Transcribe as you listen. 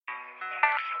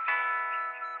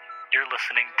You're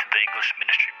listening to the English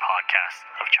Ministry Podcast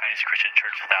of Chinese Christian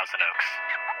Church Thousand Oaks.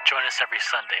 Join us every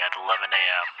Sunday at 11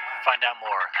 a.m. Find out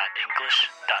more at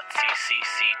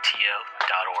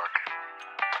english.cccto.org.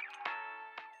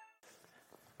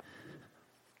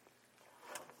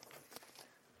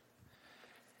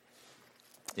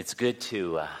 It's good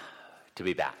to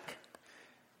be back.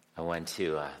 I want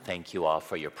to thank you all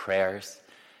for your prayers.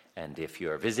 And if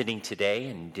you're visiting today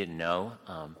and didn't know,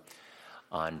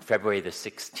 on February the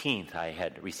 16th, I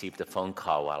had received a phone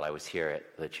call while I was here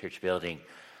at the church building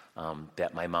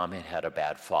that my mom had had a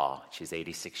bad fall. She's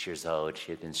 86 years old.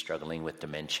 She had been struggling with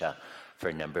dementia for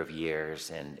a number of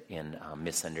years, and in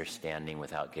misunderstanding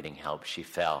without getting help, she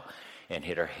fell and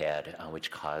hit her head, which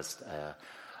caused a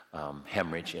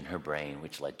hemorrhage in her brain,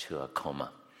 which led to a coma.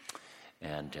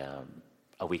 And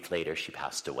a week later, she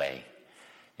passed away.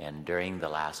 And during the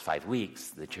last 5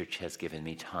 weeks, the church has given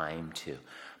me time to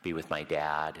be with my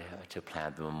dad, to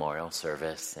plan the memorial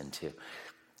service, and to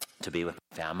be with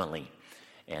my family,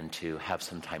 and to have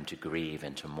some time to grieve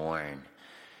and to mourn.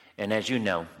 And as you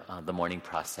know, the mourning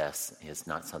process is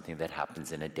not something that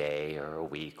happens in a day or a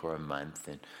week or a month,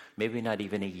 and maybe not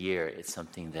even a year. It's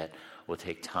something that will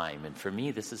take time. And for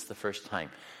me, this is the first time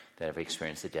that I've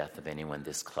experienced the death of anyone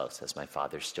this close, as my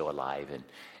father's still alive and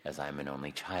as I'm an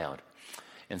only child.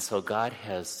 And so God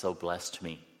has so blessed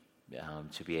me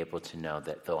to be able to know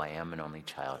that though I am an only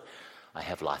child, I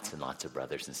have lots and lots of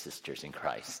brothers and sisters in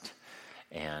Christ.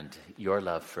 And your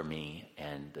love for me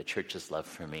and the church's love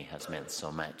for me has meant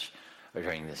so much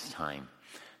during this time,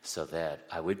 so that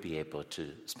I would be able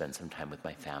to spend some time with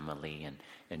my family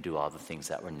and do all the things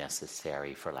that were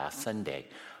necessary for last Sunday,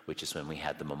 which is when we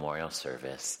had the memorial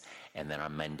service. And then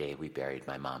on Monday, we buried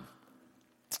my mom.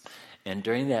 And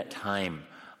during that time,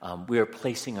 we are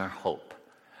placing our hope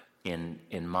in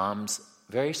Mom's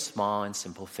very small and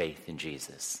simple faith in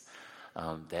Jesus.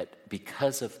 That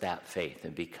because of that faith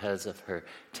and because of her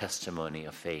testimony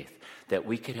of faith, that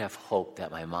we could have hope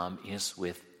that my mom is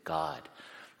with God,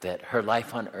 that her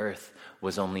life on earth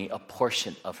was only a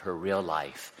portion of her real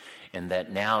life, and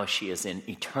that now she is in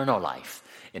eternal life,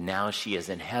 and now she is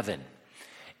in heaven.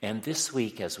 And this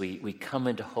week, as we come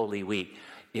into Holy Week,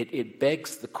 it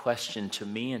begs the question to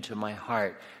me and to my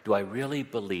heart, do I really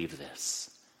believe this?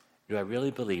 Do I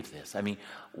really believe this? I mean,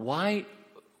 why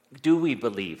do we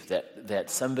believe that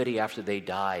somebody after they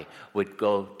die would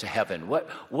go to heaven?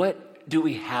 What do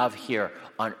we have here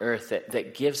on earth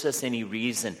that gives us any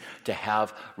reason to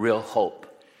have real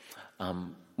hope?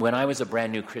 When I was a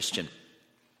brand new Christian,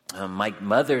 my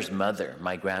mother's mother,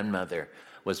 my grandmother,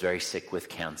 was very sick with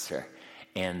cancer,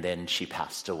 and then she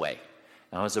passed away.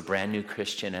 I was a brand new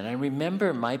Christian, and I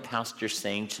remember my pastor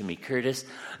saying to me, Curtis,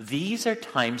 these are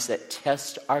times that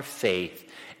test our faith,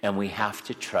 and we have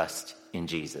to trust in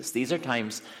Jesus. These are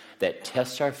times that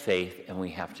test our faith, and we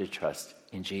have to trust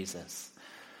in Jesus.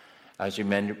 I was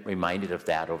reminded of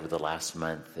that over the last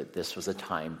month, that this was a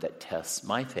time that tests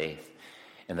my faith,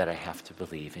 and that I have to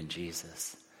believe in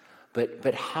Jesus.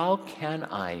 But how can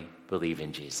I believe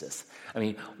in Jesus? I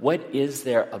mean, what is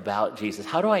there about Jesus?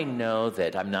 How do I know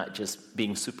that I'm not just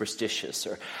being superstitious?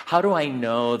 Or how do I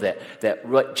know that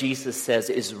what Jesus says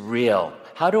is real?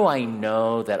 How do I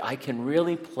know that I can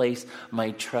really place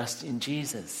my trust in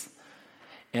Jesus?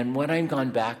 And what I've gone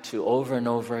back to over and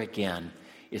over again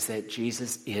is that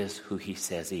Jesus is who he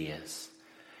says he is.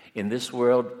 In this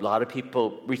world, a lot of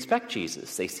people respect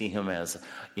Jesus. They see him as,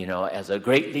 as a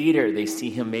great leader. They see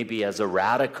him maybe as a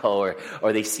radical,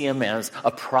 or they see him as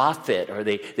a prophet, or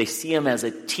they see him as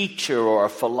a teacher or a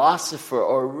philosopher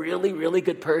or a really, really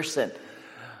good person.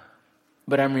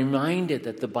 But I'm reminded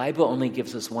that the Bible only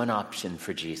gives us one option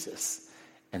for Jesus,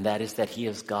 and that is that he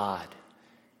is God,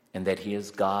 and that he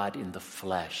is God in the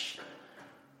flesh.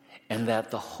 And that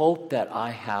the hope that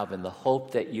I have, and the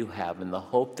hope that you have, and the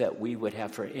hope that we would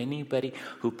have for anybody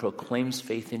who proclaims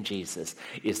faith in Jesus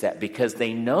is that because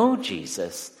they know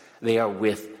Jesus, they are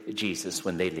with Jesus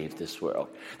when they leave this world.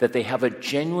 That they have a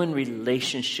genuine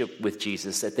relationship with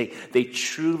Jesus, that they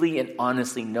truly and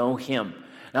honestly know him.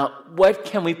 Now, what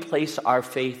can we place our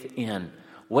faith in?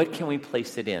 What can we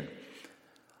place it in?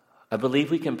 I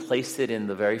believe we can place it in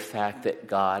the very fact that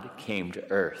God came to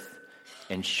earth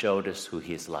and showed us who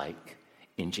he's like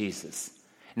in Jesus.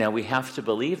 Now, we have to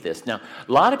believe this. Now,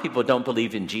 a lot of people don't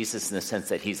believe in Jesus in the sense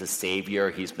that he's a savior,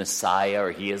 or he's Messiah,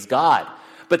 or he is God.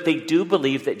 But they do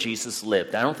believe that Jesus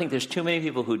lived. I don't think there's too many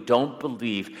people who don't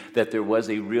believe that there was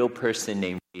a real person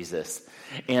named Jesus.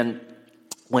 And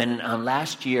when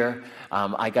last year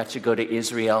I got to go to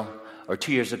Israel or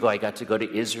 2 years ago, I got to go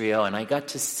to Israel, and I got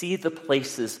to see the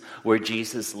places where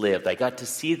Jesus lived. I got to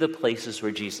see the places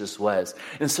where Jesus was.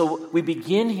 And so we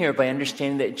begin here by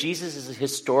understanding that Jesus is a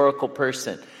historical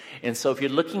person. And so if you're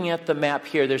looking at the map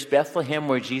here, there's Bethlehem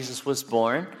where Jesus was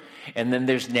born, and then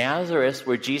there's Nazareth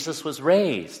where Jesus was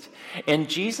raised. And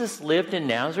Jesus lived in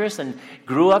Nazareth and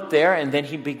grew up there, and then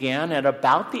he began at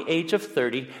about the age of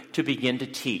 30 to begin to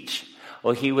teach.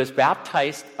 Well, he was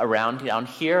baptized down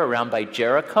here, around by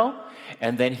Jericho,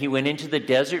 and then he went into the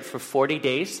desert for 40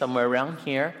 days, somewhere around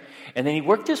here. And then he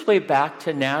worked his way back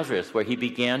to Nazareth, where he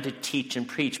began to teach and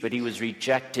preach, but he was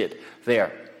rejected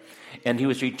there. And he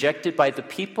was rejected by the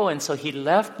people, and so he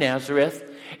left Nazareth,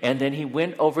 and then he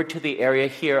went over to the area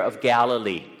here of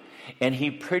Galilee. And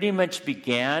he pretty much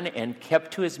began and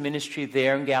kept to his ministry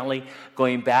there in Galilee,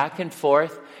 going back and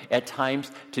forth at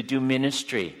times to do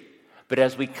ministry. But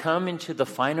as we come into the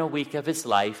final week of his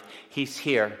life, he's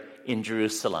here in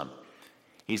Jerusalem.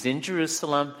 He's in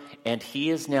Jerusalem, and he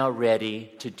is now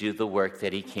ready to do the work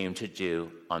that he came to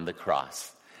do on the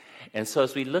cross. And so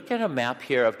as we look at a map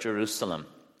here of Jerusalem,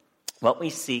 what we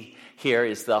see here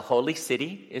is the holy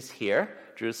city is here,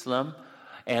 Jerusalem,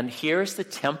 and here is the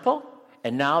temple.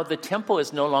 And now the temple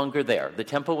is no longer there. The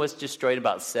temple was destroyed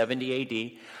about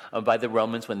 70 AD by the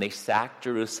Romans when they sacked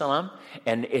Jerusalem,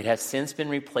 and it has since been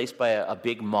replaced by a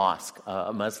big mosque,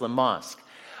 a Muslim mosque.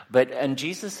 But in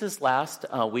Jesus' last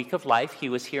week of life, he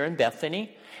was here in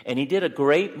Bethany, and he did a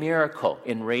great miracle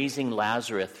in raising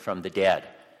Lazarus from the dead.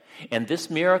 And this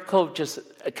miracle just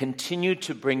continued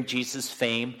to bring Jesus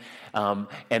fame,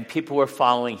 and people were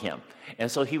following him. And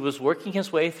so he was working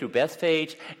his way through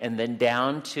Bethphage and then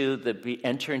down to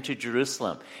enter into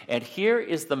Jerusalem. And here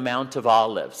is the Mount of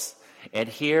Olives. And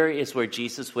here is where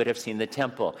Jesus would have seen the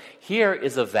temple. Here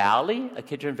is a valley, a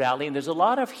Kidron Valley, and there's a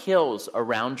lot of hills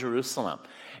around Jerusalem.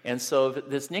 And so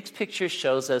this next picture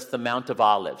shows us the Mount of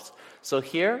Olives. So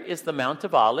here is the Mount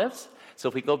of Olives. So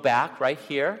if we go back, right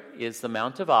here is the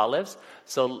Mount of Olives.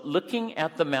 So looking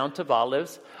at the Mount of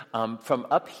Olives, from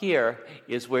up here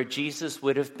is where Jesus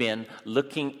would have been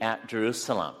looking at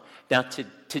Jerusalem. Now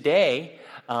today,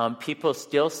 people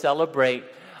still celebrate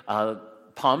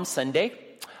Palm Sunday.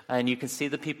 And you can see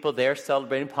the people there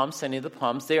celebrating Palm Sunday, the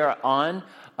Palms. They are on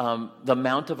the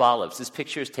Mount of Olives. This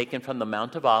picture is taken from the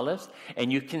Mount of Olives.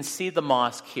 And you can see the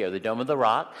mosque here, the Dome of the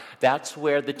Rock. That's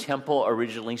where the temple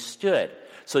originally stood.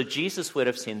 So Jesus would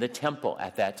have seen the temple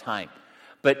at that time.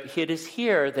 But it is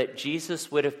here that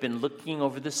Jesus would have been looking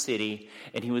over the city,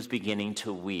 and he was beginning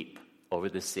to weep over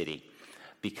the city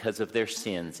because of their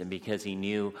sins and because he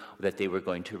knew that they were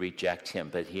going to reject him.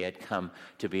 But he had come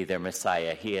to be their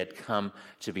Messiah. He had come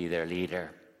to be their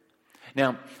leader.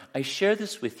 Now, I share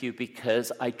this with you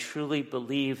because I truly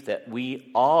believe that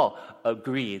we all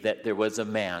agree that there was a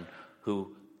man whose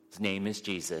name is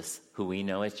Jesus, who we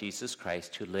know as Jesus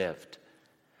Christ, who lived.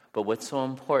 But what's so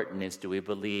important is, do we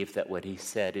believe that what he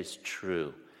said is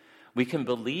true? We can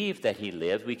believe that he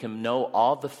lived. We can know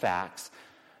all the facts.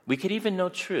 We could even know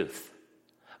truth.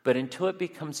 But until it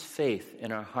becomes faith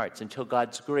in our hearts, until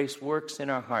God's grace works in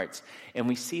our hearts, and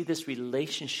we see this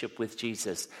relationship with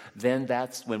Jesus, then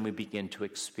that's when we begin to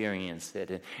experience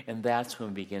it. And that's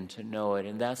when we begin to know it.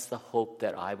 And that's the hope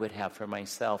that I would have for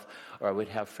myself, or I would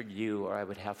have for you, or I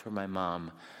would have for my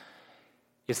mom,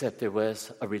 is that there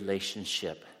was a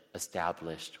relationship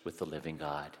established with the living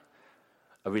God.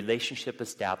 A relationship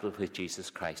established with Jesus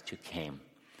Christ who came.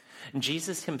 And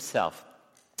Jesus himself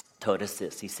told us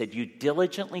this. He said, "You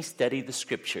diligently study the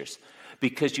scriptures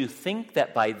because you think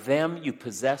that by them you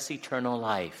possess eternal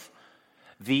life.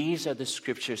 These are the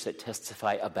scriptures that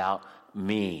testify about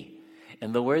me."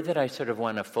 And the word that I sort of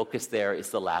want to focus there is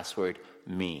the last word,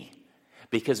 me.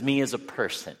 Because me is a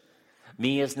person.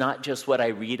 Me is not just what I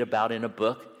read about in a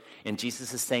book. And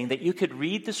Jesus is saying that you could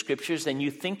read the scriptures and you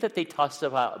think that they talk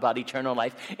about eternal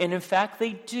life. And in fact,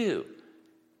 they do.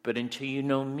 But until you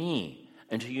know me,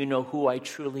 until you know who I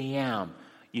truly am,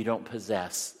 you don't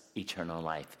possess eternal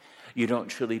life. You don't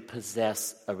truly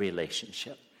possess a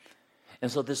relationship.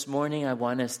 And so this morning, I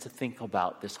want us to think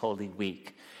about this Holy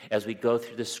Week as we go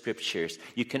through the scriptures.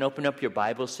 You can open up your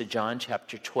Bibles to John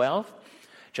chapter 12.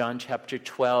 John chapter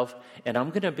 12, and I'm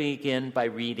going to begin by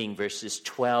reading verses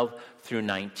 12 through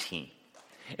 19.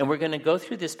 And we're going to go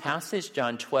through this passage,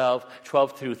 John 12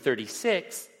 through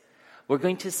 36. We're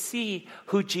going to see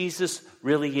who Jesus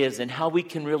really is and how we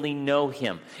can really know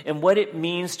him and what it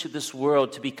means to this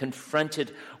world to be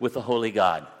confronted with a holy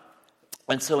God.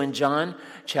 And so in John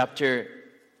chapter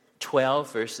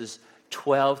 12, verses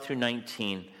 12 through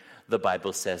 19, the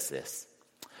Bible says this.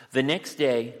 The next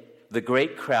day, the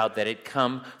great crowd that had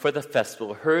come for the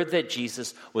festival heard that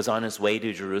Jesus was on his way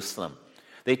to Jerusalem.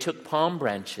 They took palm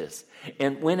branches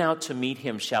and went out to meet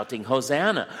him, shouting,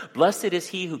 "Hosanna! Blessed is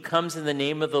he who comes in the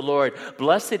name of the Lord.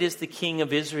 Blessed is the King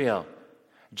of Israel."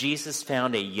 Jesus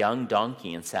found a young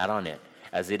donkey and sat on it,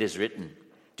 as it is written,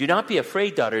 "Do not be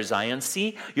afraid, daughter Zion.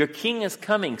 See, your king is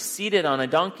coming, seated on a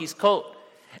donkey's colt."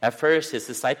 At first, his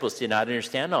disciples did not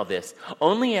understand all this.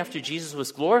 Only after Jesus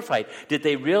was glorified did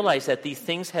they realize that these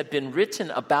things had been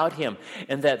written about him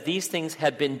and that these things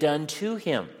had been done to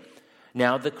him.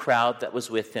 Now the crowd that was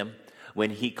with him,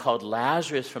 when he called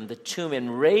Lazarus from the tomb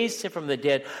and raised him from the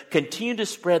dead, continued to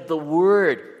spread the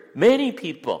word. Many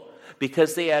people,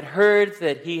 because they had heard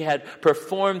that he had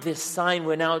performed this sign,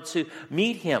 went out to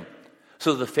meet him.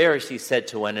 So the Pharisees said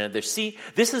to one another, "See,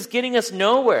 this is getting us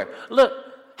nowhere. Look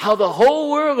how the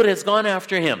whole world has gone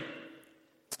after him."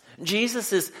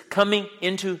 Jesus is coming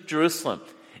into Jerusalem.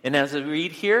 And as we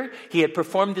read here, he had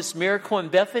performed this miracle in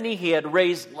Bethany. He had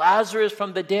raised Lazarus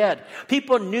from the dead.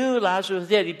 People knew Lazarus was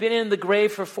dead. He'd been in the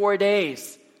grave for 4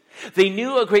 days. They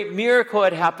knew a great miracle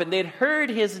had happened. They'd heard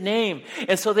his name.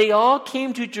 And so they all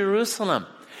came to Jerusalem.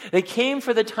 They came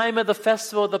for the time of the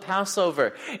festival of the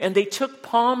Passover, and they took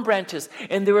palm branches,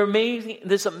 and they were making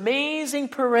this amazing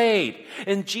parade.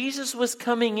 And Jesus was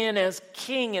coming in as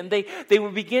king, and they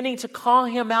were beginning to call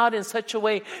him out in such a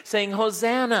way, saying,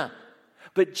 "Hosanna."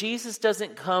 But Jesus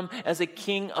doesn't come as a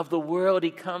king of the world. He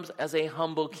comes as a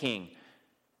humble king.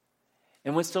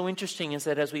 And what's so interesting is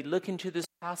that as we look into this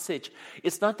passage,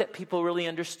 it's not that people really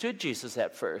understood Jesus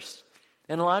at first.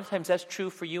 And a lot of times that's true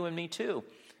for you and me too.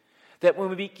 That when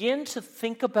we begin to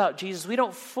think about Jesus, we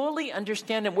don't fully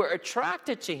understand him. We're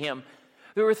attracted to him.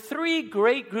 There were 3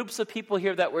 great groups of people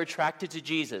here that were attracted to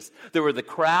Jesus. There were the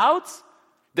crowds,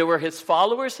 there were his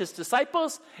followers, his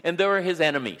disciples, and there were his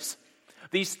enemies.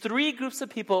 These 3 groups of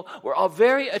people were all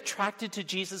very attracted to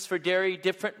Jesus for very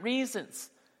different reasons.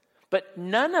 But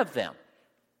none of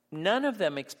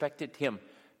them expected him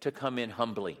to come in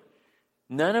humbly.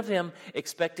 None of them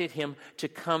expected him to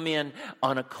come in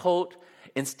on a colt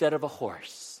instead of a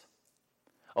horse.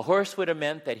 A horse would have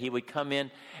meant that he would come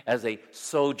in as a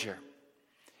soldier.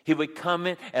 He would come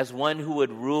in as one who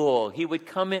would rule. He would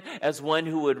come in as one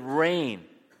who would reign.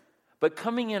 But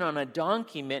coming in on a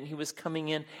donkey meant he was coming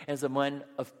in as a one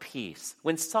of peace.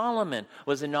 When Solomon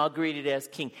was inaugurated as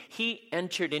king, he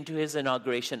entered into his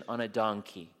inauguration on a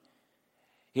donkey.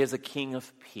 He is a king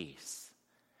of peace.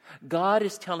 God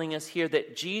is telling us here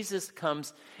that Jesus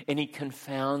comes and he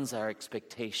confounds our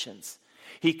expectations.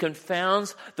 He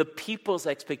confounds the people's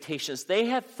expectations. They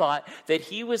had thought that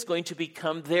he was going to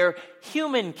become their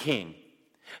human king.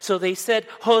 So they said,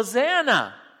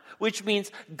 "Hosanna," which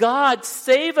means, "God,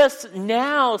 save us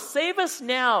now, save us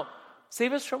now."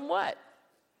 Save us from what?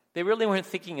 They really weren't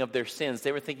thinking of their sins.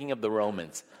 They were thinking of the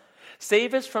Romans.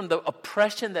 Save us from the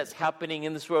oppression that's happening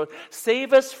in this world.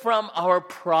 Save us from our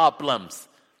problems.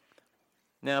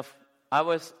 Now, if I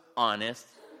was honest,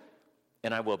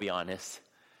 and I will be honest,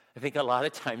 I think a lot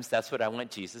of times that's what I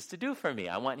want Jesus to do for me.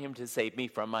 I want him to save me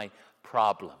from my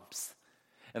problems.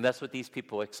 And that's what these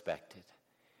people expected.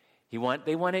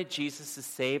 They wanted Jesus to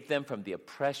save them from the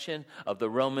oppression of the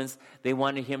Romans. They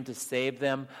wanted him to save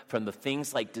them from the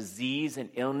things like disease and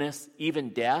illness, even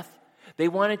death. They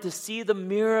wanted to see the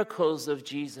miracles of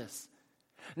Jesus.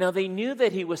 Now, they knew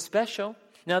that he was special.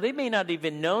 Now, they may not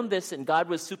even known this and God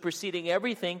was superseding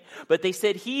everything, but they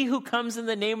said, "He who comes in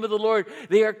the name of the Lord."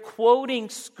 They are quoting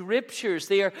scriptures.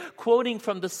 They are quoting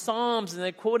from the Psalms and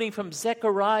they're quoting from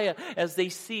Zechariah as they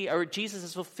see, or Jesus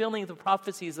is fulfilling the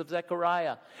prophecies of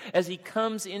Zechariah as he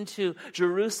comes into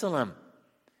Jerusalem.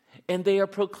 And they are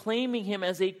proclaiming him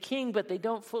as a king, but they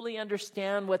don't fully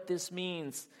understand what this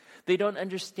means. They don't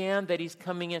understand that he's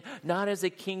coming in not as a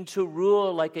king to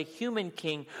rule like a human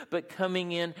king, but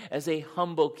coming in as a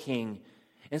humble king.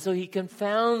 And so he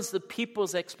confounds the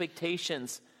people's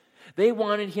expectations. They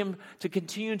wanted him to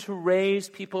continue to raise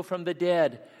people from the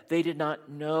dead. They did not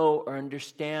know or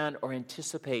understand or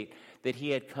anticipate that he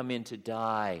had come in to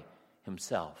die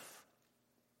himself.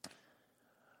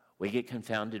 We get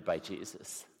confounded by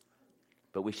Jesus,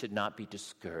 but we should not be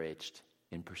discouraged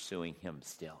in pursuing him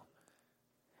still.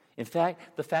 In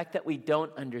fact, the fact that we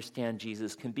don't understand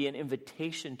Jesus can be an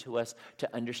invitation to us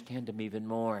to understand him even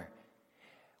more.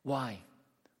 Why?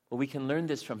 Well, we can learn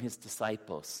this from his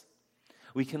disciples.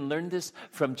 We can learn this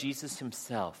from Jesus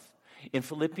himself. In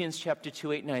Philippians chapter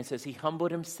 2, 8, 9, it says, "He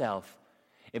humbled himself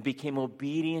and became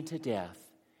obedient to death,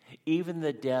 even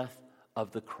the death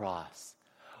of the cross.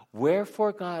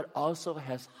 Wherefore God also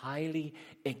has highly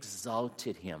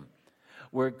exalted him."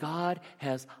 Where God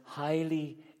has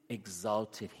highly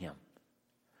exalted him.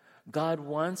 God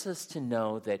wants us to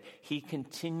know that he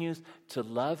continues to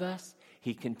love us.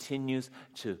 He continues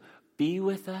to be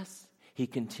with us. He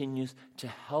continues to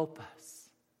help us.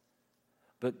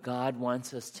 But God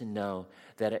wants us to know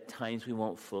that at times we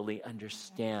won't fully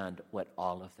understand what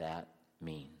all of that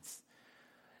means.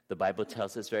 The Bible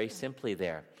tells us very simply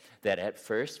there that at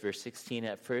first, verse 16,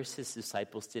 at first his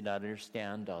disciples did not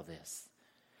understand all this.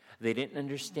 They didn't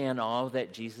understand all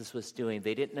that Jesus was doing.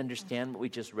 They didn't understand what we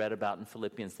just read about in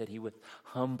Philippians, that he was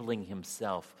humbling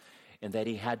himself and that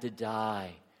he had to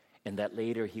die and that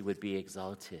later he would be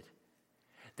exalted.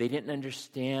 They didn't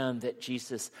understand that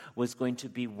Jesus was going to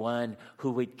be one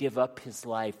who would give up his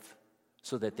life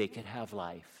so that they could have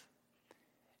life.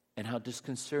 And how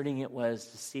disconcerting it was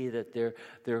to see that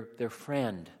their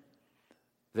friend,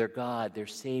 their God, their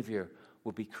Savior,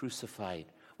 would be crucified,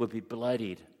 would be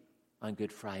bloodied on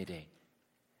Good Friday.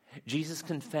 Jesus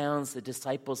confounds the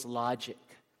disciples' logic.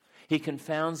 He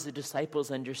confounds the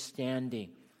disciples' understanding.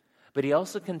 But he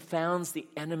also confounds the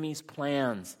enemy's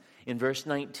plans. In verse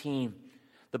 19,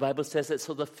 the Bible says that,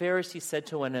 so the Pharisees said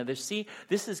to one another, see,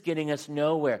 this is getting us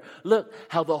nowhere. Look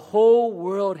how the whole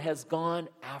world has gone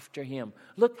after him.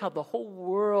 Look how the whole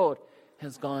world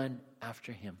has gone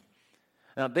after him.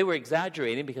 Now, they were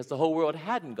exaggerating because the whole world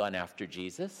hadn't gone after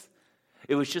Jesus.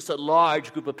 It was just a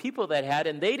large group of people that had,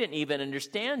 and they didn't even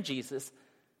understand Jesus.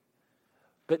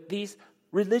 But these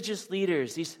religious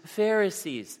leaders, these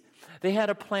Pharisees, they had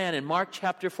a plan. In Mark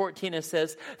chapter 14, it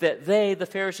says that they, the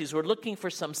Pharisees, were looking for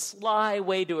some sly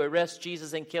way to arrest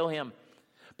Jesus and kill him.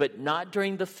 But not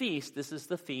during the feast. This is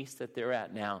the feast that they're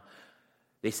at now.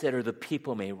 They said, or the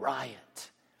people may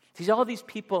riot. See, all these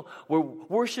people were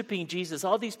worshiping Jesus.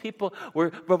 All these people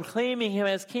were proclaiming him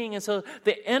as king. And so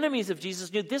the enemies of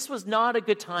Jesus knew this was not a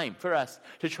good time for us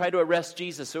to try to arrest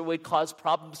Jesus, or it would cause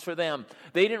problems for them.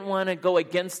 They didn't want to go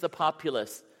against the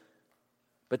populace.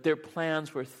 But their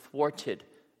plans were thwarted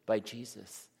by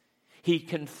Jesus. He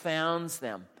confounds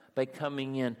them by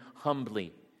coming in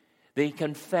humbly. He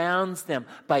confounds them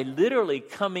by literally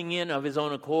coming in of his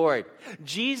own accord.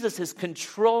 Jesus is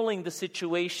controlling the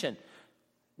situation.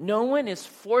 No one is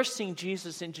forcing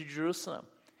Jesus into Jerusalem.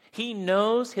 He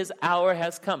knows his hour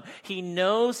has come. He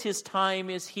knows his time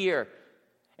is here.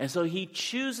 And so he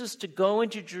chooses to go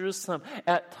into Jerusalem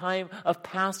at time of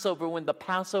Passover, when the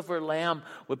Passover lamb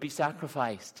would be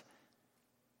sacrificed.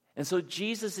 And so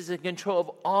Jesus is in control of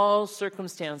all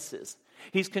circumstances.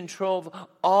 He's in control of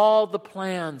all the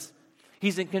plans.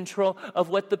 He's in control of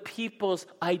what the people's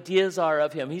ideas are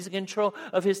of him. He's in control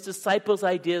of his disciples'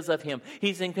 ideas of him.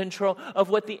 He's in control of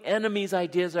what the enemy's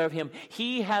ideas are of him.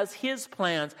 He has his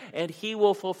plans, and he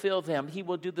will fulfill them. He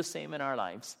will do the same in our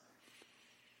lives.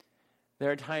 There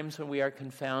are times when we are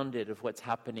confounded of what's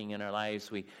happening in our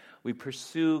lives. We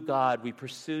pursue God, we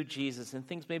pursue Jesus, and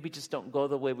things maybe just don't go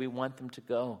the way we want them to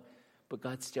go. But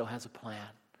God still has a plan.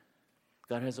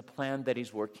 God has a plan that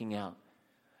he's working out.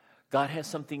 God has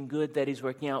something good that he's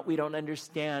working out. We don't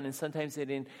understand, and sometimes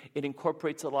it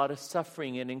incorporates a lot of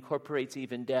suffering. It incorporates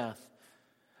even death.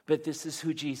 But this is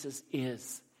who Jesus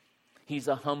is. He's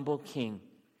a humble king.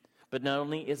 But not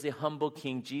only is he a humble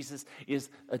king, Jesus is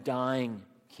a dying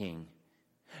king.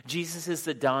 Jesus is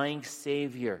the dying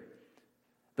Savior,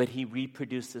 but he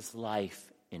reproduces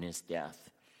life in his death.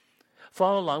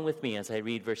 Follow along with me as I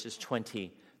read verses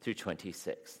 20 through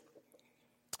 26.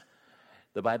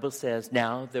 The Bible says,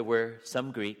 now there were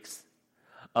some Greeks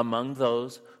among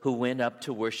those who went up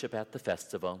to worship at the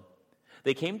festival.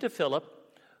 They came to Philip,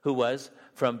 who was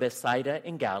from Bethsaida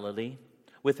in Galilee,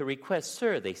 with a request.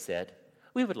 Sir, they said,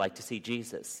 we would like to see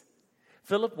Jesus.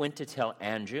 Philip went to tell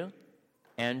Andrew.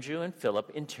 Andrew and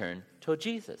Philip in turn told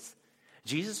Jesus.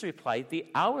 Jesus replied, the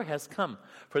hour has come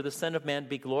for the Son of Man to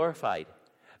be glorified.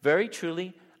 Very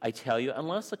truly, I tell you,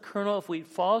 unless a kernel of wheat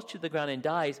falls to the ground and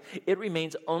dies, it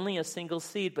remains only a single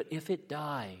seed. But if it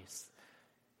dies,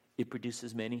 it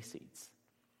produces many seeds.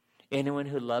 Anyone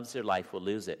who loves their life will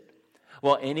lose it,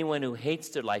 while anyone who hates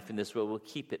their life in this world will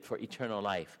keep it for eternal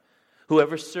life.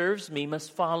 Whoever serves me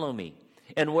must follow me,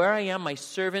 and where I am, my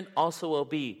servant also will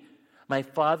be. My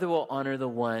Father will honor the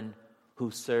one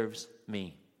who serves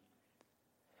me.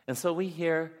 And so we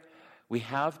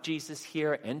have Jesus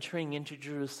here entering into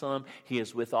Jerusalem. He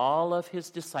is with all of his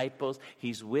disciples.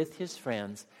 He's with his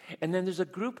friends. And then there's a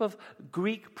group of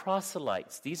Greek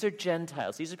proselytes. These are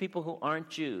Gentiles. These are people who aren't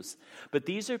Jews. But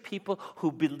these are people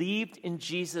who believed in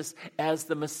Jesus as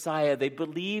the Messiah. They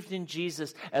believed in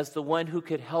Jesus as the one who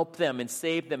could help them and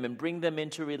save them and bring them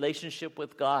into relationship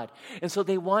with God. And so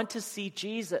they want to see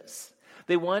Jesus.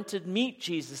 They want to meet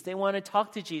Jesus. They want to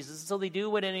talk to Jesus. So they do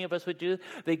what any of us would do.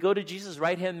 They go to Jesus'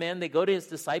 right-hand man. They go to his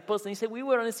disciples. And they say, we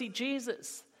want to see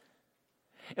Jesus.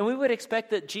 And we would expect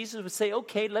that Jesus would say,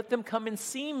 okay, let them come and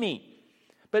see me.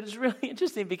 But it's really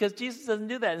interesting because Jesus doesn't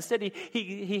do that. Instead,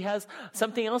 he has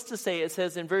something else to say. It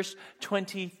says in verse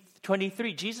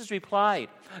 23, Jesus replied,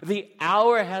 "The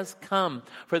hour has come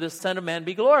for the Son of Man to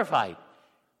be glorified."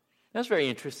 That's very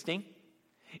interesting.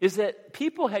 Is that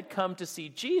people had come to see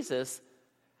Jesus,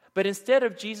 but instead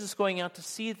of Jesus going out to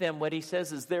see them, what he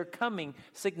says is, "They're coming,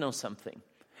 signal something.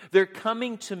 They're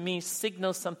coming to me,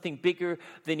 signal something bigger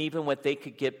than even what they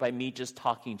could get by me just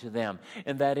talking to them.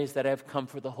 And that is that I've come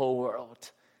for the whole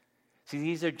world." See,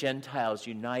 these are Gentiles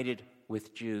united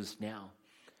with Jews now.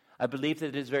 I believe that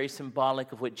it is very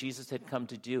symbolic of what Jesus had come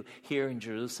to do here in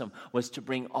Jerusalem, was to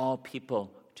bring all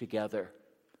people together.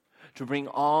 To bring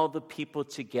all the people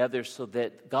together so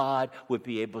that God would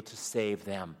be able to save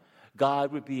them.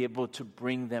 God would be able to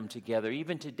bring them together.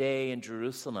 Even today in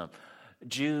Jerusalem,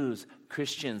 Jews,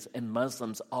 Christians, and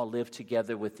Muslims all live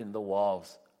together within the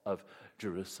walls of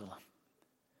Jerusalem.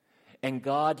 And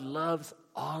God loves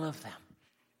all of them.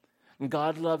 And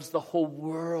God loves the whole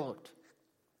world.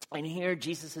 And here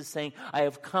Jesus is saying, "I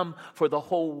have come for the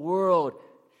whole world.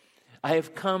 I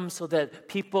have come so that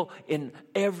people in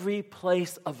every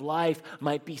place of life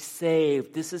might be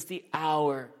saved. This is the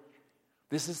hour.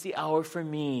 This is the hour for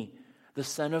me, the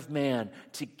Son of Man,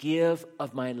 to give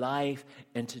of my life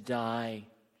and to die."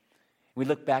 We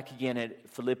look back again at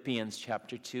Philippians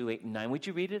chapter 2, 8 and 9. Would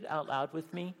you read it out loud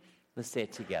with me? Let's say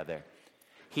it together.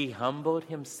 "He humbled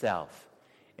himself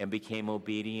and became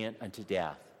obedient unto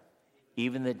death,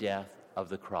 even the death of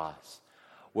the cross.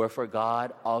 Wherefore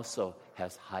God also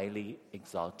has highly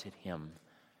exalted him."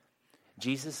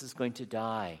 Jesus is going to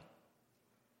die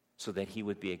so that he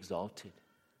would be exalted.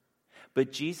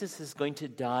 But Jesus is going to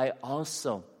die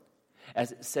also,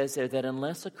 as it says there, that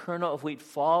unless a kernel of wheat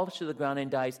falls to the ground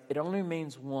and dies, it only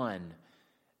remains one.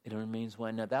 It only remains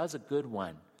one. Now that was a good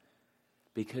one,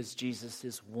 because Jesus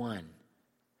is one.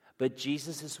 But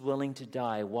Jesus is willing to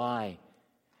die. Why?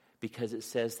 Because it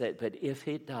says that, but if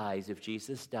it dies, if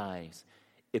Jesus dies,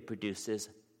 it produces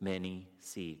many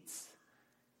seeds.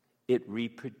 It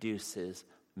reproduces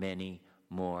many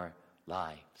more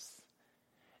lives.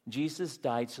 Jesus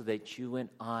died so that you and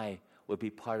I would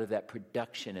be part of that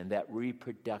production and that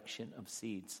reproduction of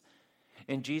seeds.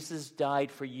 And Jesus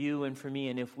died for you and for me.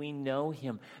 And if we know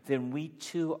him, then we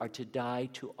too are to die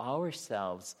to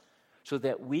ourselves so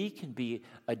that we can be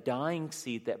a dying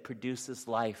seed that produces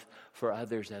life for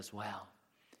others as well.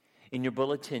 In your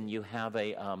bulletin, you have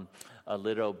a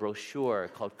little brochure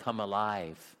called Come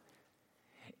Alive.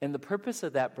 And the purpose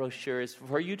of that brochure is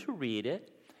for you to read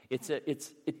it.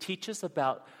 It teaches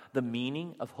about the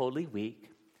meaning of Holy Week.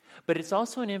 But it's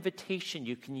also an invitation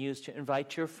you can use to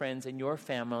invite your friends and your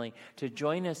family to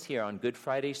join us here on Good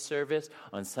Friday service,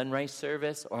 on Sunrise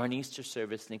service, or on Easter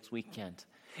service next weekend.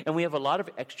 And we have a lot of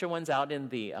extra ones out in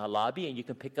the lobby, and you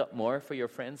can pick up more for your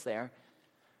friends there.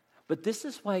 But this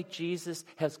is why Jesus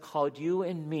has called you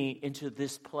and me into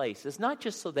this place. It's not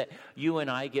just so that you and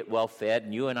I get well fed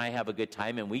and you and I have a good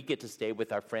time and we get to stay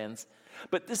with our friends.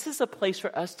 But this is a place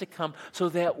for us to come so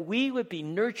that we would be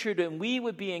nurtured and we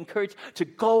would be encouraged to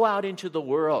go out into the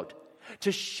world,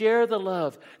 to share the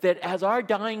love that as our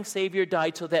dying Savior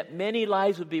died so that many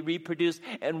lives would be reproduced,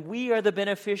 and we are the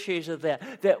beneficiaries of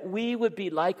that we would be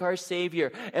like our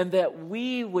Savior, and that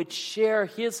we would share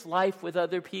his life with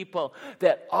other people,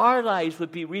 that our lives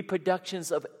would be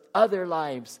reproductions of other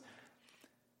lives.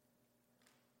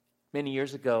 Many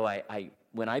years ago,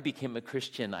 when I became a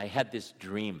Christian, I had this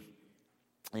dream.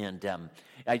 And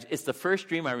it's the first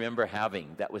dream I remember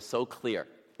having that was so clear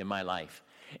in my life.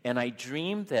 And I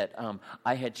dreamed that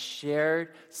I had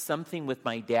shared something with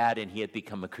my dad and he had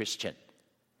become a Christian.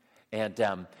 And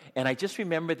I just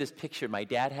remember this picture. My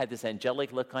dad had this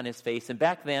angelic look on his face. And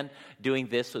back then, doing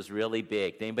this was really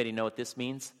big. Does anybody know what this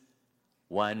means?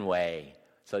 One way.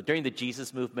 So during the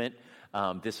Jesus movement,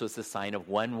 this was the sign of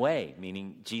one way,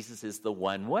 meaning Jesus is the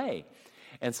one way.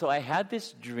 And so I had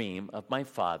this dream of my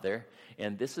father,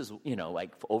 and this is,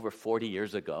 like over 40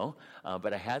 years ago,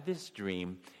 but I had this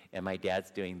dream, and my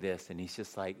dad's doing this, and he's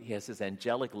just like, he has this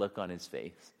angelic look on his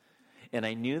face. And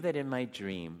I knew that in my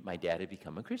dream, my dad had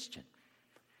become a Christian.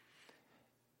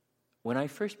 When I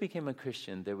first became a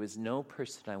Christian, there was no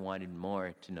person I wanted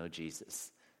more to know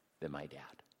Jesus than my dad.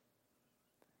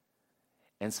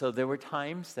 And so there were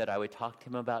times that I would talk to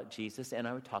him about Jesus, and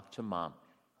I would talk to Mom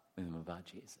with him about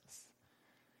Jesus.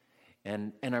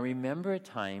 And I remember a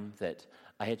time that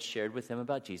I had shared with them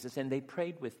about Jesus, and they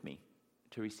prayed with me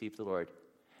to receive the Lord.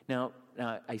 Now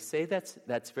I say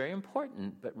that's very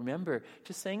important, but remember,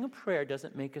 just saying a prayer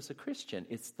doesn't make us a Christian.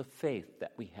 It's the faith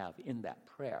that we have in that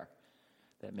prayer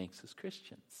that makes us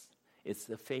Christians. It's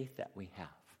the faith that we have.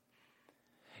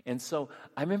 And so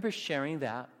I remember sharing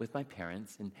that with my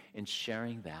parents and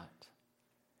sharing that.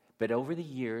 But over the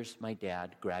years, my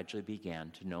dad gradually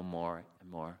began to know more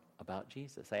and more about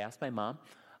Jesus. I asked my mom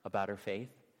about her faith.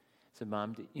 I said,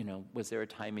 Mom, was there a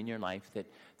time in your life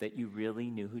that you really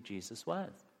knew who Jesus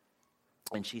was?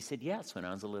 And she said, yes, when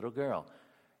I was a little girl.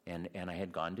 And I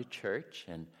had gone to church,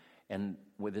 and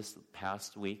with this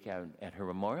past week at her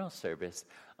memorial service,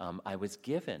 I was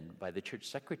given by the church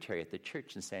secretary at the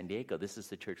church in San Diego. This is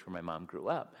the church where my mom grew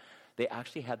up. They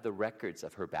actually had the records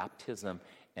of her baptism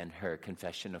and her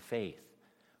confession of faith,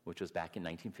 which was back in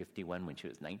 1951 when she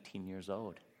was 19 years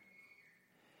old.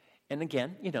 And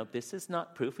again, this is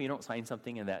not proof. You don't sign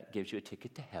something and that gives you a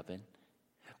ticket to heaven.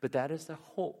 But that is the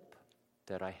hope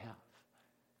that I have,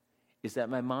 is that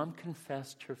my mom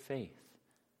confessed her faith.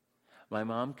 My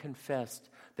mom confessed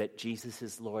that Jesus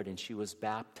is Lord, and she was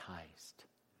baptized.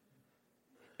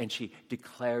 And she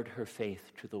declared her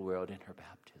faith to the world in her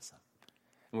baptism.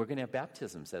 And we're going to have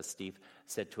baptisms, as Steve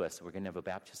said to us. We're going to have a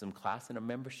baptism class and a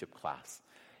membership class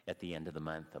at the end of the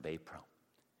month of April.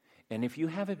 And if you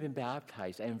haven't been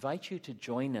baptized, I invite you to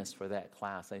join us for that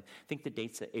class. I think the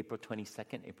date's April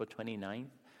 22nd, April 29th,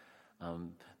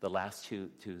 the last two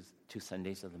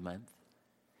Sundays of the month.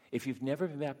 If you've never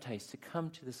been baptized, to come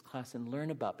to this class and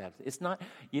learn about baptism. It's not,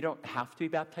 you don't have to be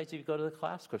baptized if you go to the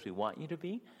class. Of course, we want you to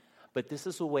be. But this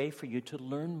is a way for you to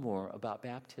learn more about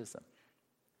baptism.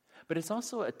 But it's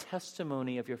also a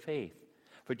testimony of your faith.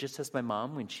 For just as my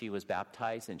mom, when she was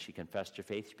baptized and she confessed her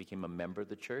faith, she became a member of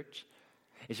the church.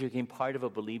 And she became part of a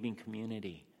believing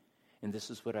community. And this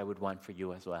is what I would want for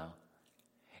you as well.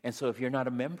 And so if you're not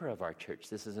a member of our church,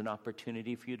 this is an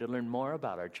opportunity for you to learn more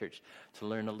about our church, to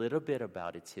learn a little bit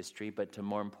about its history, but to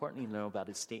more importantly know about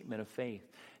its statement of faith,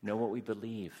 know what we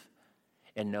believe,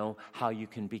 and know how you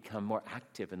can become more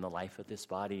active in the life of this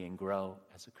body and grow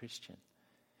as a Christian.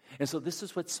 And so this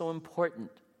is what's so important,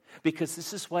 because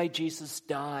this is why Jesus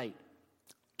died,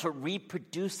 to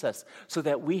reproduce us so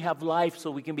that we have life,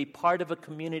 so we can be part of a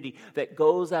community that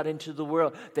goes out into the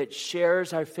world, that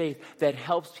shares our faith, that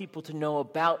helps people to know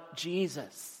about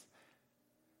Jesus.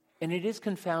 And it is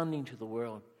confounding to the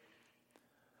world.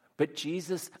 But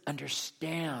Jesus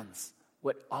understands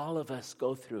what all of us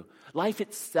go through. Life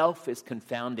itself is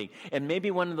confounding. And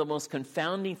maybe one of the most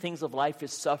confounding things of life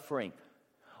is suffering.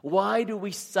 Why do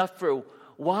we suffer?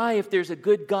 Why, if there's a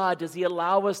good God, does He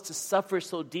allow us to suffer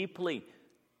so deeply?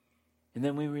 And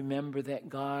then we remember that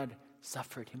God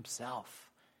suffered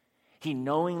Himself. He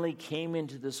knowingly came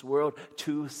into this world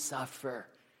to suffer.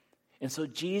 And so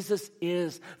Jesus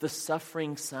is the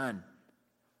suffering Son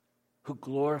who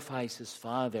glorifies His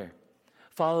Father.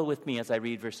 Follow with me as I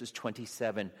read verses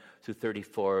 27 through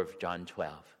 34 of John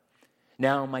 12.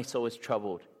 Now my soul is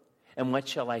troubled. And what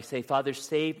shall I say? Father,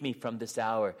 save me from this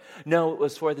hour. No, it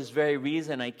was for this very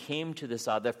reason I came to this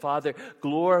hour. Father,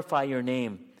 glorify your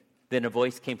name. Then a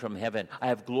voice came from heaven. I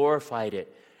have glorified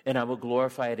it, and I will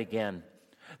glorify it again.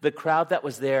 The crowd that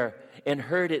was there and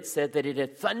heard it said that it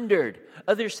had thundered.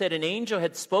 Others said an angel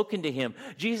had spoken to him.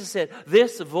 Jesus said,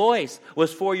 this voice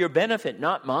was for your benefit,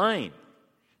 not mine.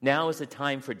 Now is the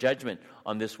time for judgment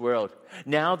on this world.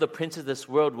 Now the prince of this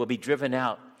world will be driven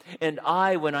out. And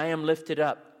I, when I am lifted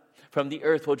up from the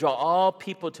earth, will draw all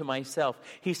people to myself.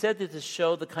 He said that to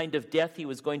show the kind of death he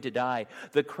was going to die.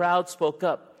 The crowd spoke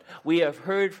up. We have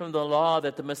heard from the law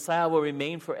that the Messiah will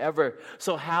remain forever.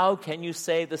 So how can you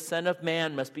say the Son of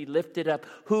Man must be lifted up?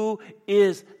 Who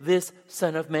is this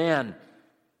Son of Man?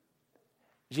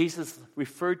 Jesus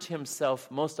referred to Himself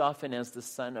most often as the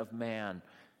Son of Man,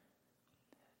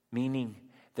 meaning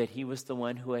that He was the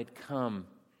one who had come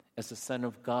as the Son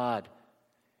of God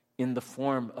in the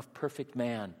form of perfect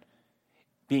man,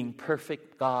 being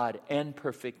perfect God and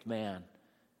perfect man.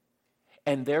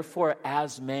 And therefore,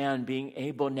 as man, being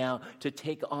able now to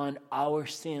take on our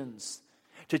sins,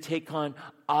 to take on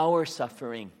our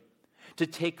suffering, to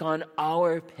take on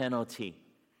our penalty.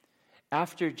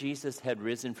 After Jesus had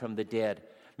risen from the dead,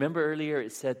 remember earlier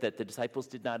it said that the disciples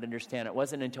did not understand. It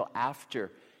wasn't until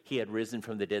after He had risen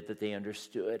from the dead that they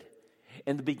understood.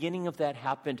 And the beginning of that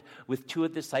happened with two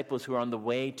of the disciples who were on the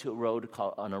way to a road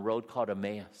called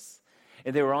Emmaus.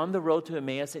 And they were on the road to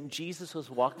Emmaus, and Jesus was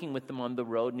walking with them on the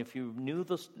road. And if you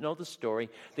know the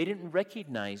story, they didn't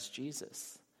recognize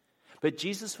Jesus. But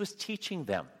Jesus was teaching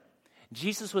them.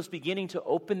 Jesus was beginning to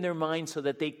open their minds so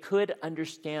that they could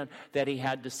understand that He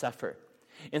had to suffer.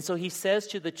 And so He says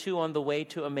to the two on the way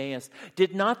to Emmaus,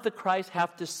 did not the Christ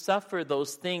have to suffer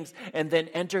those things and then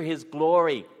enter His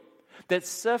glory? That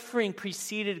suffering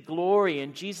preceded glory,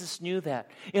 and Jesus knew that.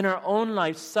 In our own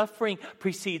life, suffering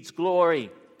precedes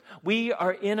glory. We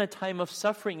are in a time of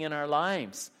suffering in our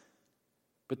lives.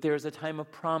 But there is a time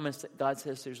of promise that God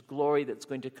says there's glory that's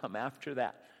going to come after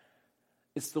that.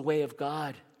 It's the way of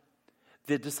God.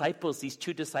 The disciples, these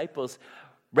 2 disciples,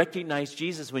 recognized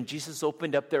Jesus when Jesus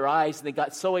opened up their eyes, and they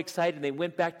got so excited. They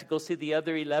went back to go see the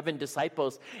other 11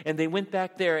 disciples, and they went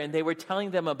back there and they were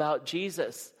telling them about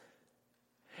Jesus.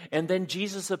 And then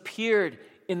Jesus appeared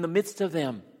in the midst of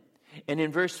them. And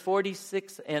in verse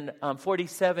 46 and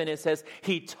 47, it says,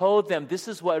 he told them, this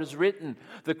is what is written,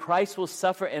 the Christ will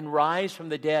suffer and rise from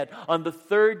the dead on the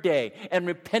 3rd day, and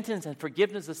repentance and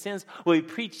forgiveness of sins will be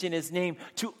preached in his name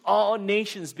to all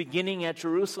nations, beginning at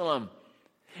Jerusalem.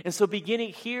 And so beginning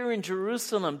here in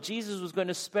Jerusalem, Jesus was going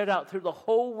to spread out through the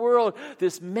whole world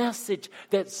this message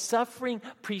that suffering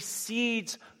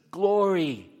precedes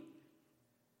glory.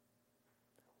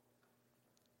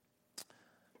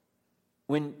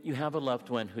 When you have a loved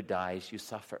one who dies, you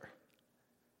suffer.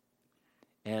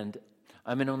 And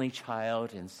I'm an only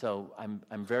child, and so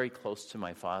I'm very close to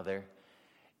my father.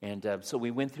 And so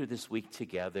we went through this week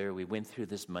together. We went through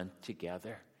this month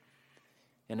together.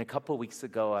 And a couple weeks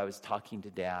ago, I was talking to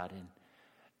Dad, and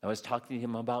I was talking to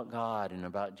him about God and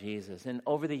about Jesus. And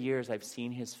over the years, I've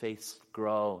seen his faith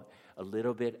grow a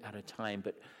little bit at a time.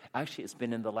 But actually, it's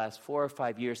been in the last 4 or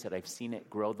 5 years that I've seen it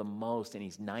grow the most. And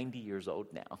he's 90 years old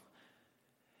now.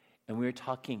 And we were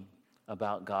talking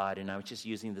about God, and I was just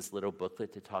using this little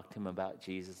booklet to talk to him about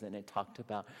Jesus. And it talked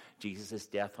about Jesus'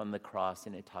 death on the cross,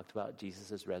 and it talked about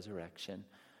Jesus' resurrection.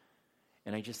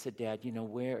 And I just said, Dad,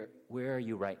 where are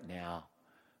you right now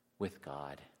with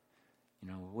God?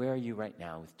 Where are you right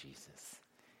now with Jesus?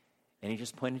 And he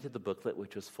just pointed to the booklet,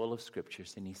 which was full of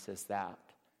scriptures, and he says, that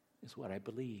is what I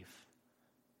believe.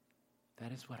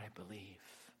 That is what I believe.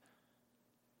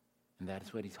 And that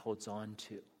is what he holds on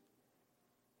to.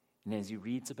 And as he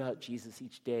reads about Jesus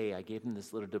each day, I gave him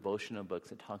this little devotional book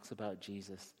that talks about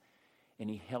Jesus. And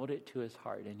he held it to his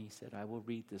heart, and he said, I will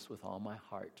read this with all my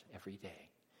heart every day.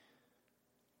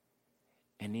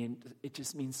 And it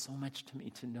just means so much to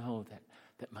me to know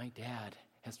that my dad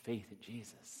has faith in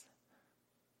Jesus.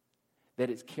 That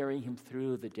it's carrying him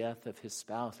through the death of his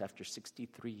spouse after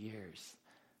 63 years.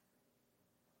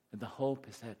 And the hope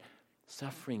is that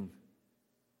suffering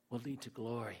will lead to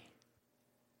glory.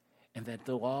 And that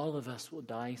though all of us will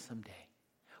die someday,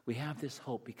 we have this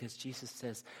hope because Jesus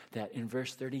says that in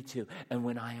verse 32, and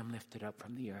when I am lifted up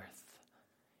from the earth.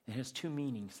 It has 2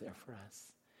 meanings there for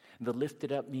us. The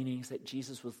lifted up meanings that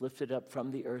Jesus was lifted up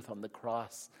from the earth on the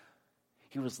cross.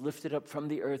 He was lifted up from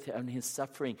the earth on his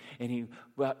suffering, and he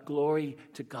brought glory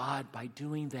to God by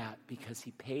doing that because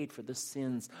he paid for the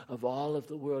sins of all of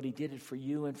the world. He did it for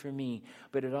you and for me,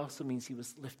 but it also means he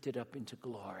was lifted up into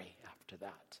glory after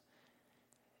that.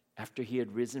 After he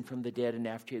had risen from the dead and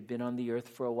after he had been on the earth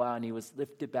for a while, and he was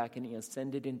lifted back and he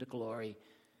ascended into glory.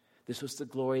 This was the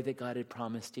glory that God had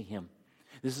promised to him.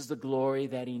 This is the glory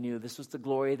that he knew. This was the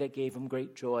glory that gave him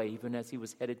great joy, even as he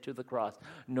was headed to the cross,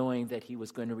 knowing that he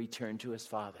was going to return to his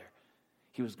Father.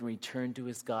 He was going to return to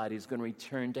his God. He was going to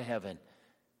return to heaven.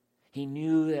 He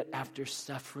knew that after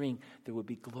suffering, there would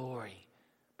be glory.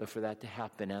 But for that to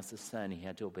happen as the Son, he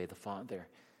had to obey the Father.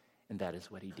 And that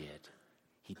is what he did.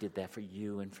 He did that for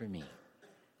you and for me.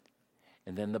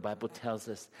 And then the Bible tells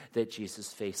us that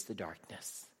Jesus faced the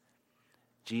darkness.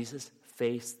 Jesus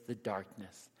faced the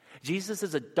darkness. Jesus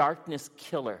is a darkness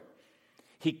killer.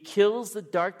 He kills the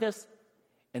darkness,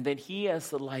 and then he, as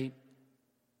the light,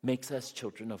 makes us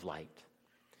children of light.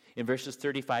 In verses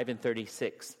 35 and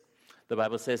 36, the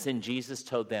Bible says, and Jesus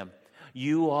told them,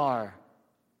 you are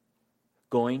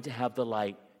going to have the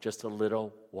light just a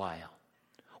little while.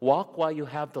 Walk while you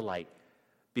have the light,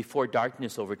 before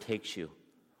darkness overtakes you.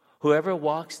 Whoever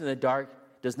walks in the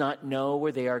dark does not know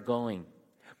where they are going.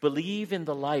 Believe in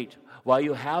the light while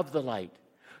you have the light,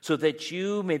 so that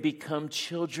you may become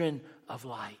children of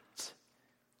light.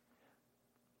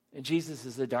 And Jesus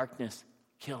is the darkness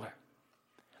killer.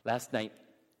 Last night,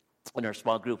 in our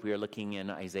small group, we were looking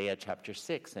in Isaiah chapter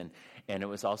 6, and it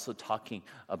was also talking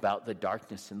about the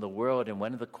darkness in the world. And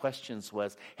one of the questions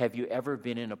was, have you ever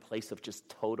been in a place of just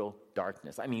total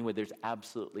darkness? I mean, where there's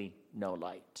absolutely no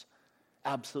light.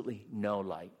 Absolutely no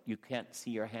light. You can't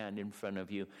see your hand in front of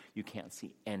you. You can't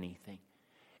see anything.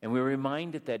 And we're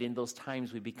reminded that in those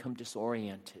times we become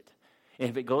disoriented. And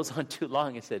if it goes on too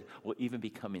long, it said, we'll even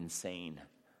become insane.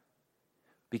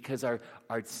 Because our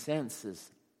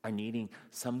senses are needing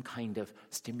some kind of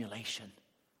stimulation.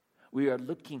 We are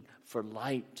looking for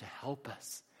light to help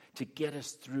us, to get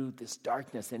us through this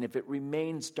darkness. And if it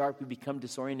remains dark, we become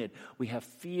disoriented. We have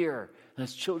fear. And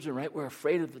as children, right, we're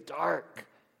afraid of the dark.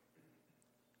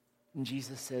 And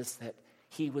Jesus says that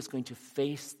he was going to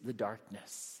face the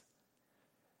darkness.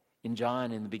 In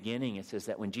John, in the beginning, it says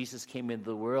that when Jesus came into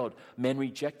the world, men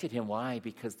rejected him. Why?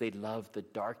 Because they loved the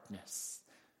darkness.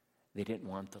 They didn't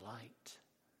want the light.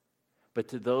 But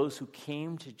to those who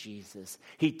came to Jesus,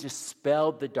 he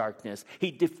dispelled the darkness.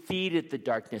 He defeated the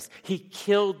darkness. He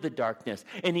killed the darkness.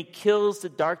 And he kills the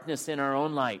darkness in our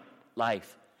own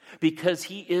life. Because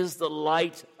he is the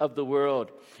light of the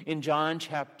world. In John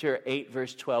chapter 8,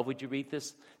 verse 12, would you read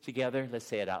this together? Let's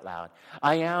say it out loud.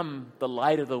 I am the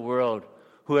light of the world.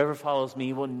 Whoever follows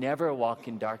me will never walk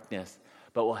in darkness,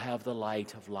 but will have the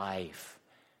light of life.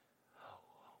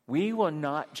 We will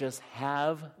not just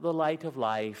have the light of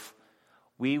life,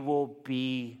 we will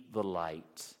be the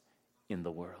light in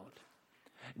the world.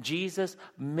 Jesus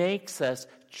makes us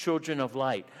children of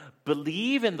light.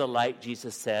 Believe in the light,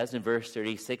 Jesus says in verse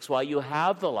 36, while you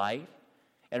have the light.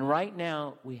 And right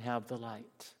now, we have the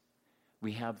light.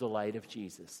 We have the light of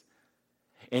Jesus.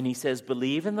 And he says,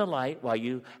 believe in the light while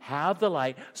you have the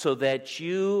light so that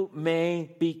you may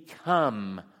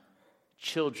become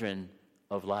children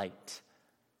of light.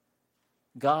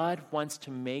 God wants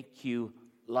to make you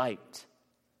light.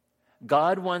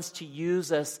 God wants to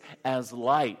use us as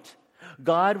light.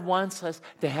 God wants us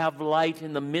to have light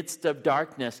in the midst of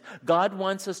darkness. God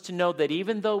wants us to know that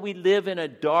even though we live in a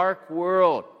dark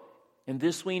world, and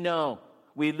this we know,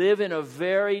 we live in a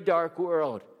very dark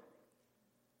world,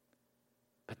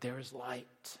 but there is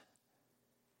light.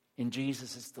 And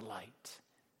Jesus is the light.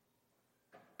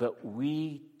 But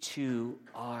we too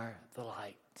are the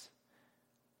light.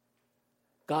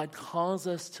 God calls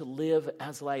us to live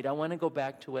as light. I want to go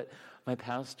back to what my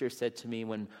pastor said to me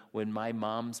when my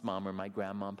mom's mom or my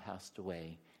grandmom passed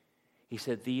away. He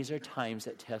said, these are times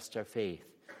that test our faith,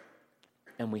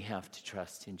 and we have to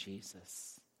trust in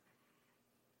Jesus.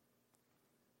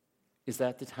 Is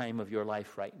that the time of your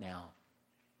life right now?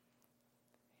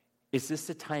 Is this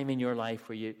the time in your life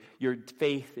where your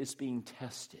faith is being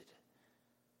tested,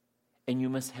 and you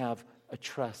must have a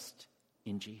trust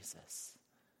in Jesus?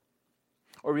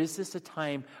 Or is this a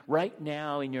time right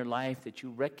now in your life that you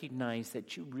recognize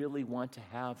that you really want to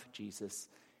have Jesus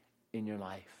in your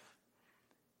life?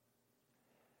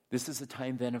 This is a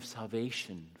time then of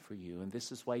salvation for you. And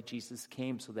this is why Jesus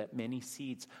came, so that many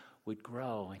seeds would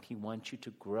grow. And he wants you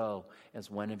to grow as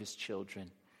one of his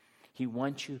children. He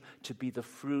wants you to be the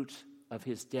fruit of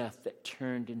his death that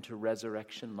turned into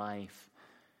resurrection life.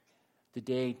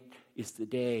 Today is the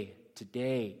day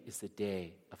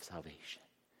of salvation.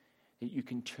 That you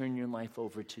can turn your life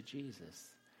over to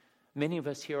Jesus. Many of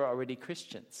us here are already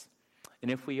Christians. And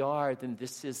if we are, then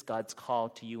this is God's call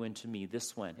to you and to me,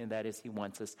 this one. And that is, he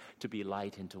wants us to be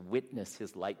light and to witness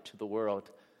his light to the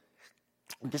world.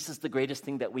 This is the greatest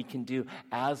thing that we can do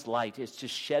as light, is to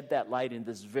shed that light in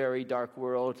this very dark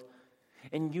world.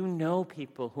 And you know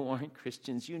people who aren't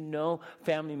Christians. You know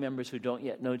family members who don't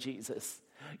yet know Jesus.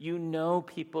 You know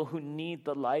people who need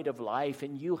the light of life,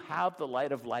 and you have the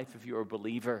light of life if you're a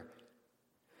believer.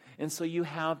 And so you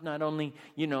have not only,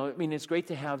 it's great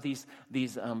to have these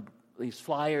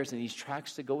flyers and these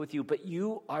tracts to go with you, but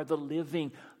you are the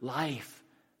living life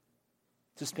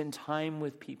to spend time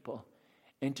with people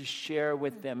and to share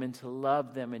with them and to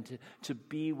love them and to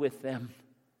be with them.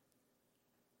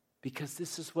 Because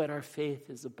this is what our faith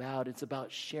is about. It's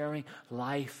about sharing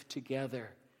life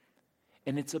together.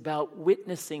 And it's about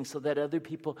witnessing so that other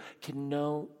people can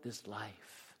know this life.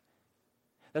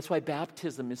 That's why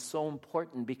baptism is so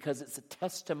important, because it's a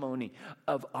testimony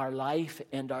of our life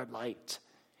and our light.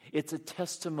 It's a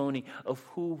testimony of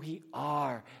who we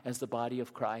are as the body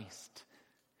of Christ.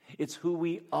 It's who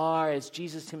we are as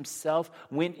Jesus himself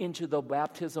went into the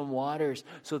baptism waters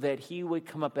so that he would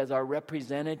come up as our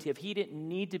representative. He didn't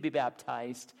need to be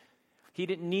baptized. He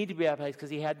didn't need to be baptized because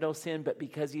he had no sin, but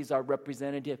because he's our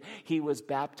representative, he was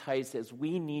baptized as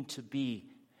we need to be,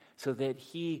 so that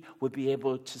he would be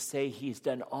able to say he's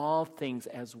done all things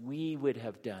as we would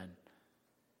have done.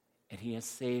 And he has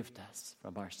saved us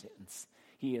from our sins.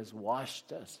 He has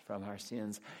washed us from our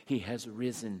sins. He has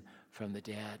risen from the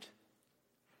dead.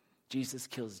 Jesus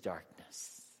kills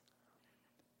darkness.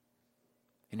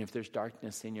 And if there's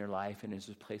darkness in your life, and there's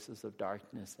places of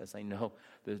darkness, as I know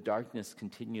the darkness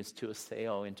continues to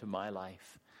assail into my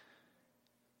life,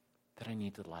 that I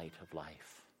need the light of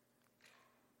life.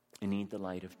 I need the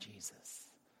light of Jesus.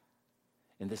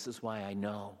 And this is why I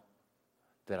know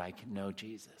that I can know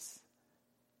Jesus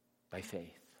by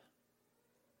faith.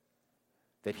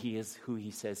 That he is who he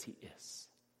says he is.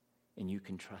 And you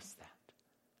can trust that.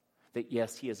 That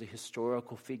yes, he is a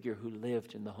historical figure who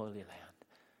lived in the Holy Land.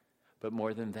 But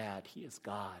more than that, he is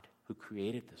God who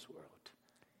created this world.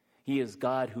 He is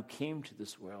God who came to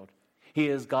this world. He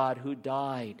is God who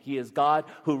died. He is God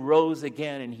who rose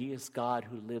again, and He is God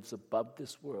who lives above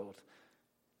this world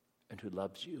and who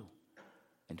loves you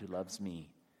and who loves me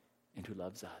and who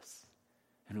loves us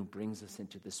and who brings us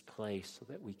into this place so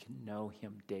that we can know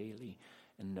Him daily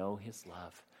and know His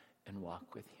love and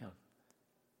walk with Him.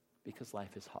 Because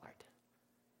life is hard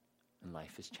and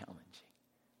life is challenging.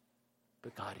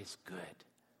 But God is good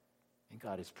and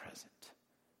God is present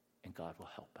and God will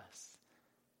help us.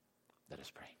 Let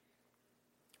us pray.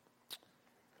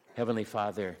 Heavenly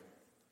Father,